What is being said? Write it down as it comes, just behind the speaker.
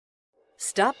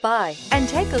Stop by and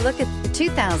take a look at the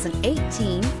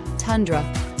 2018 Tundra.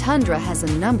 Tundra has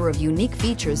a number of unique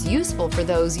features useful for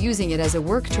those using it as a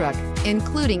work truck,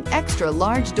 including extra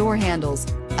large door handles,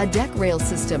 a deck rail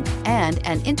system, and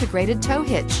an integrated tow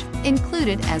hitch.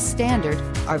 Included as standard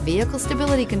are vehicle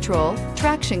stability control,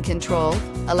 traction control,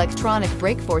 electronic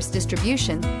brake force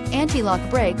distribution, anti-lock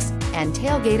brakes, and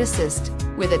tailgate assist.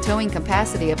 With a towing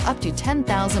capacity of up to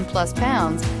 10,000 plus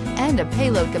pounds and a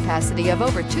payload capacity of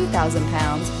over 2,000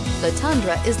 pounds, the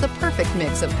Tundra is the perfect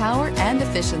mix of power and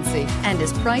efficiency and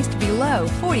is priced below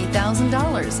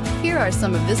 $40,000. Here are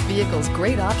some of this vehicle's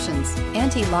great options: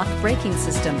 anti-lock braking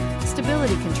system,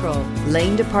 stability control,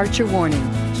 lane departure warning,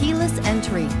 keyless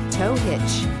entry, tow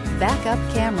hitch, backup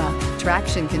camera,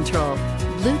 traction control,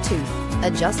 Bluetooth,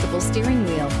 adjustable steering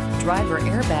wheel, driver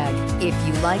airbag. If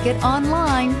you like it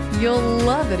online, you'll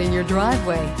love it in your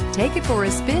driveway. Take it for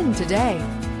a spin today.